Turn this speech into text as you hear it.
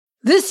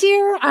This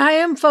year, I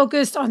am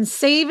focused on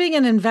saving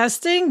and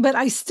investing, but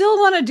I still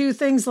want to do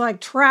things like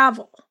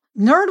travel.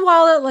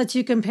 NerdWallet lets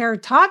you compare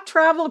top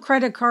travel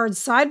credit cards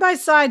side by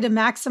side to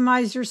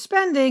maximize your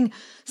spending,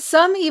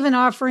 some even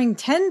offering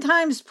 10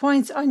 times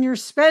points on your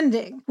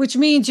spending, which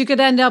means you could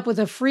end up with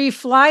a free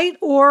flight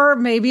or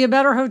maybe a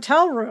better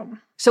hotel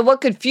room. So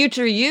what could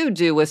future you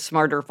do with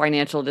smarter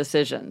financial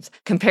decisions?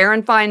 Compare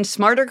and find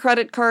smarter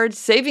credit cards,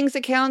 savings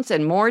accounts,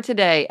 and more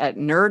today at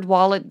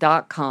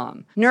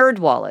nerdwallet.com.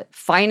 NerdWallet,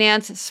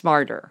 finance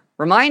smarter.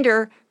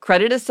 Reminder,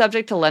 credit is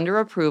subject to lender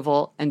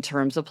approval and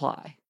terms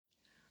apply.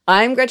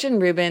 I'm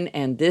Gretchen Rubin,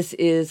 and this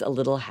is A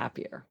Little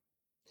Happier.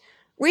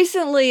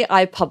 Recently,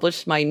 I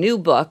published my new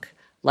book,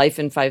 Life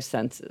in 5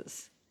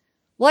 Senses.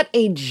 What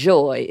a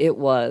joy it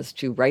was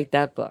to write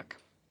that book.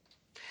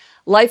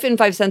 Life in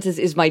 5 Senses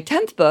is my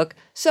 10th book,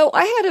 so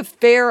I had a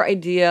fair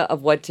idea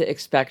of what to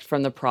expect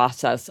from the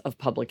process of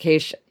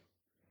publication.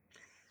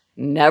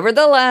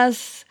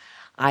 Nevertheless,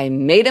 I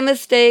made a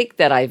mistake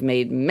that I've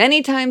made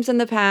many times in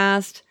the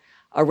past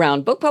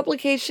around book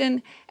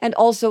publication and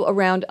also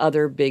around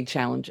other big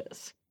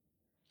challenges.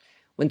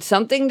 When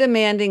something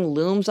demanding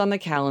looms on the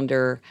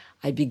calendar,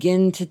 I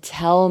begin to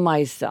tell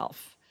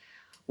myself,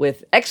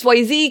 with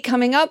XYZ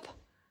coming up,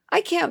 I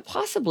can't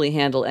possibly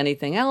handle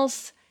anything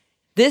else.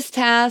 This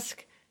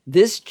task,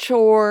 this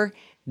chore,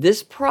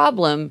 this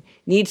problem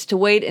needs to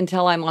wait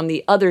until I'm on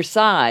the other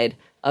side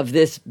of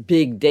this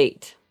big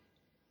date.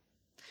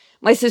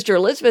 My sister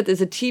Elizabeth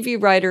is a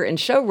TV writer and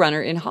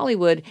showrunner in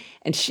Hollywood,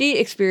 and she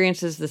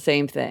experiences the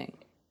same thing.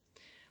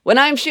 When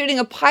I'm shooting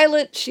a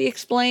pilot, she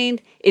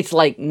explained, it's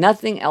like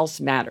nothing else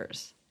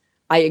matters.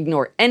 I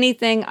ignore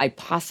anything I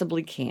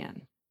possibly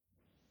can.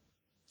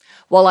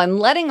 While I'm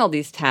letting all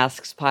these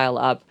tasks pile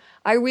up,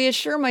 I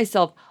reassure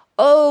myself,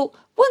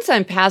 once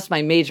I'm past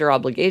my major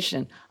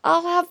obligation,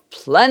 I'll have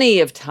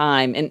plenty of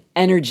time and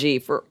energy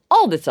for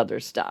all this other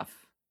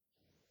stuff.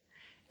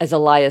 As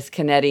Elias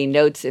Canetti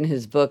notes in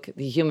his book,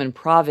 The Human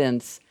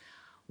Province,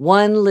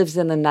 one lives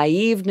in the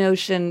naive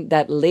notion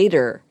that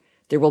later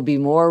there will be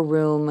more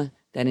room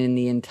than in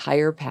the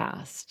entire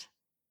past.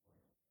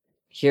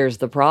 Here's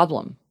the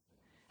problem.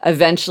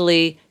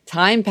 Eventually,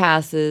 time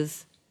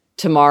passes,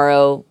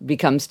 tomorrow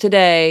becomes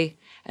today,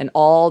 and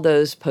all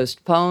those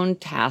postponed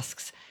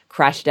tasks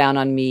crash down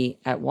on me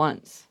at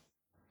once.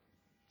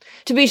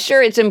 To be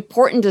sure, it's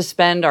important to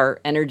spend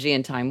our energy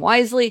and time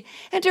wisely,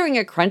 and during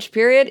a crunch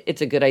period,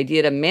 it's a good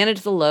idea to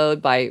manage the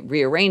load by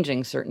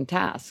rearranging certain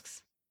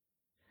tasks.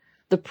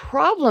 The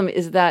problem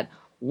is that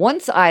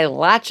once I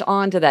latch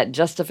on to that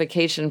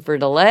justification for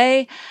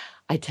delay,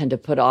 I tend to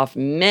put off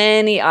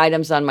many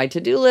items on my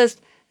to-do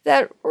list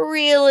that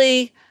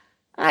really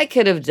I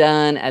could have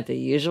done at the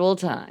usual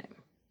time.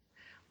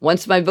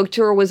 Once my book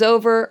tour was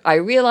over, I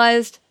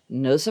realized,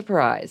 no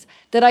surprise,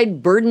 that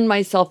I'd burdened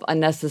myself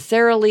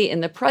unnecessarily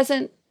in the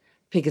present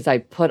because I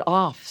put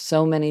off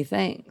so many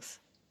things.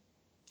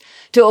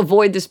 To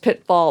avoid this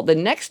pitfall, the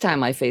next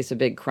time I face a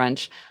big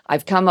crunch,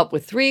 I've come up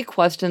with 3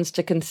 questions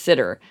to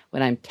consider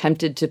when I'm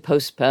tempted to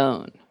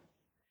postpone.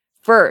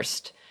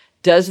 First,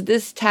 does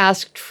this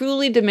task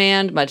truly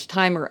demand much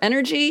time or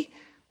energy,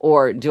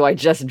 or do I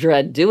just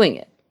dread doing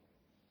it?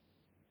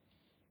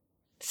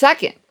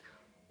 Second,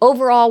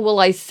 overall, will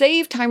I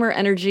save time or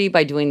energy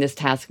by doing this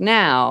task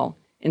now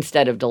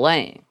instead of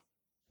delaying?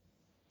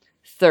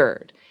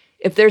 Third,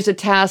 if there's a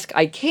task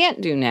I can't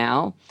do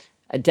now,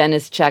 a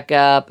dentist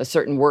checkup, a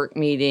certain work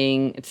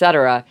meeting,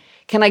 etc.,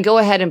 can I go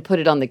ahead and put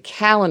it on the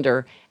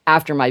calendar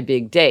after my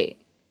big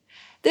date?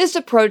 This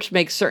approach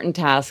makes certain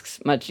tasks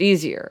much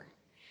easier.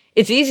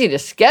 It's easy to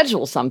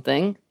schedule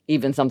something,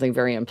 even something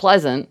very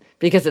unpleasant,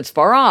 because it's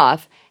far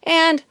off,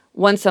 and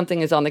once something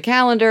is on the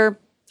calendar,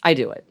 I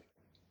do it.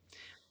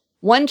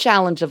 One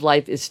challenge of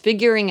life is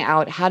figuring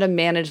out how to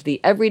manage the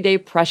everyday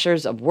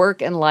pressures of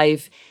work and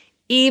life,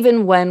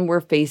 even when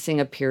we're facing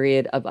a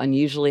period of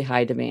unusually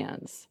high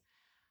demands.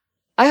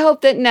 I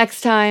hope that next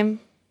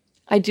time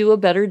I do a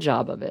better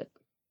job of it.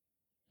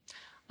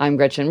 I'm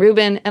Gretchen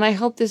Rubin, and I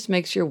hope this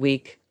makes your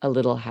week a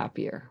little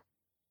happier.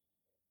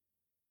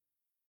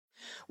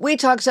 We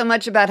talk so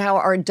much about how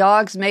our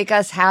dogs make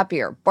us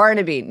happier.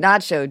 Barnaby,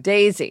 Nacho,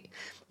 Daisy.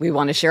 We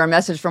want to share a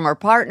message from our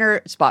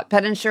partner, Spot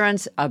Pet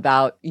Insurance,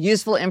 about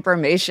useful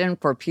information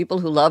for people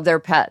who love their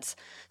pets.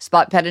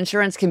 Spot Pet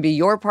Insurance can be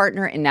your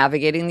partner in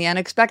navigating the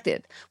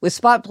unexpected. With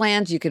Spot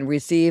plans, you can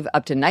receive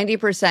up to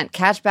 90%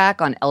 cash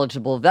back on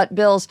eligible vet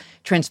bills,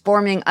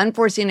 transforming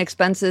unforeseen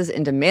expenses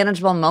into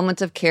manageable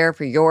moments of care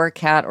for your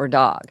cat or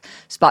dog.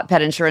 Spot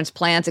Pet Insurance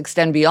plans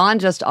extend beyond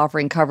just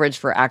offering coverage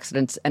for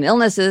accidents and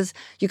illnesses.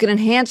 You can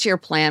enhance your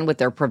plan with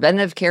their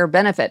preventive care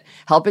benefit,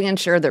 helping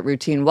ensure that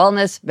routine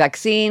wellness,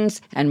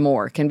 vaccines, and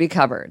more can be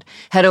covered.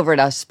 Head over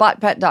to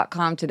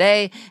spotpet.com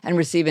today and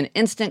receive an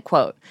instant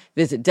quote.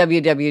 Visit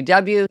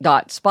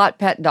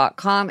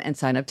www.spotpet.com and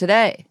sign up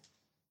today.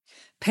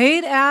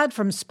 Paid ad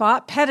from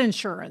Spot Pet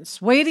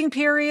Insurance. Waiting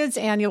periods,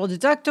 annual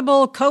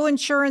deductible,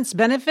 co-insurance,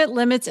 benefit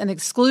limits, and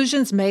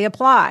exclusions may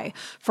apply.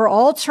 For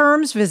all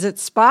terms, visit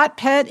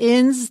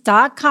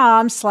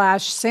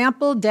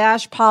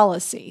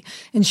spotpetins.com/sample-policy.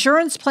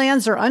 Insurance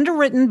plans are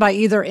underwritten by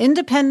either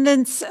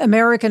Independence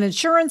American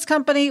Insurance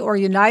Company or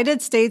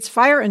United States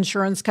Fire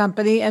Insurance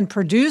Company and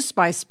produced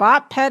by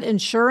Spot Pet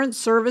Insurance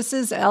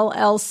Services,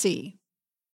 LLC.